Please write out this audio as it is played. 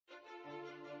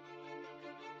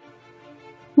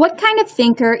What kind of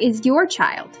thinker is your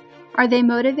child? Are they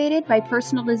motivated by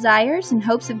personal desires in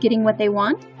hopes of getting what they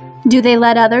want? Do they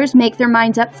let others make their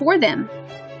minds up for them?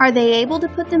 Are they able to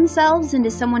put themselves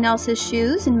into someone else's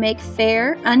shoes and make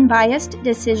fair, unbiased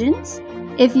decisions?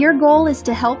 If your goal is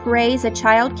to help raise a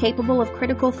child capable of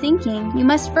critical thinking, you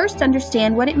must first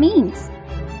understand what it means.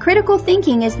 Critical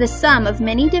thinking is the sum of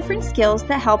many different skills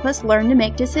that help us learn to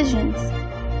make decisions.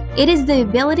 It is the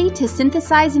ability to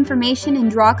synthesize information and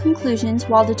draw conclusions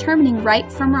while determining right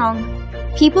from wrong.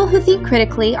 People who think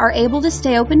critically are able to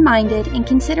stay open-minded and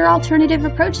consider alternative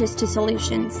approaches to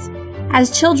solutions.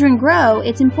 As children grow,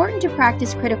 it's important to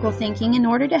practice critical thinking in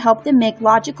order to help them make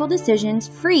logical decisions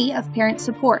free of parent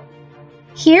support.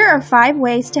 Here are 5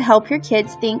 ways to help your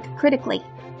kids think critically.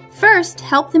 First,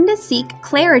 help them to seek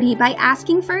clarity by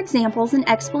asking for examples and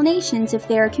explanations if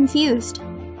they are confused.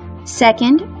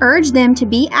 Second, urge them to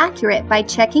be accurate by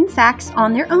checking facts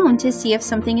on their own to see if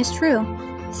something is true.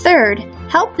 Third,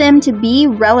 help them to be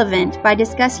relevant by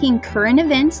discussing current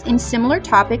events and similar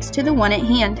topics to the one at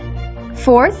hand.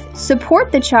 Fourth,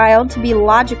 support the child to be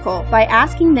logical by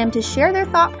asking them to share their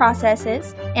thought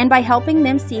processes and by helping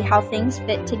them see how things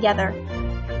fit together.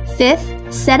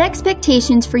 Fifth, set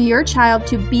expectations for your child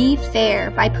to be fair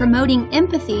by promoting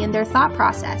empathy in their thought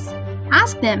process.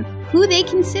 Ask them who they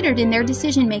considered in their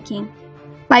decision-making.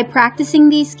 By practicing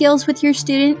these skills with your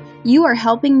student, you are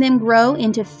helping them grow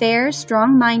into fair,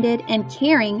 strong-minded, and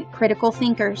caring critical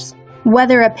thinkers.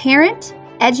 Whether a parent,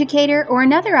 educator, or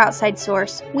another outside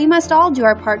source, we must all do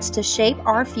our parts to shape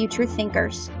our future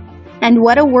thinkers. And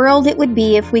what a world it would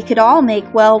be if we could all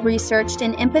make well-researched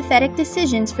and empathetic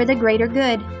decisions for the greater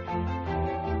good.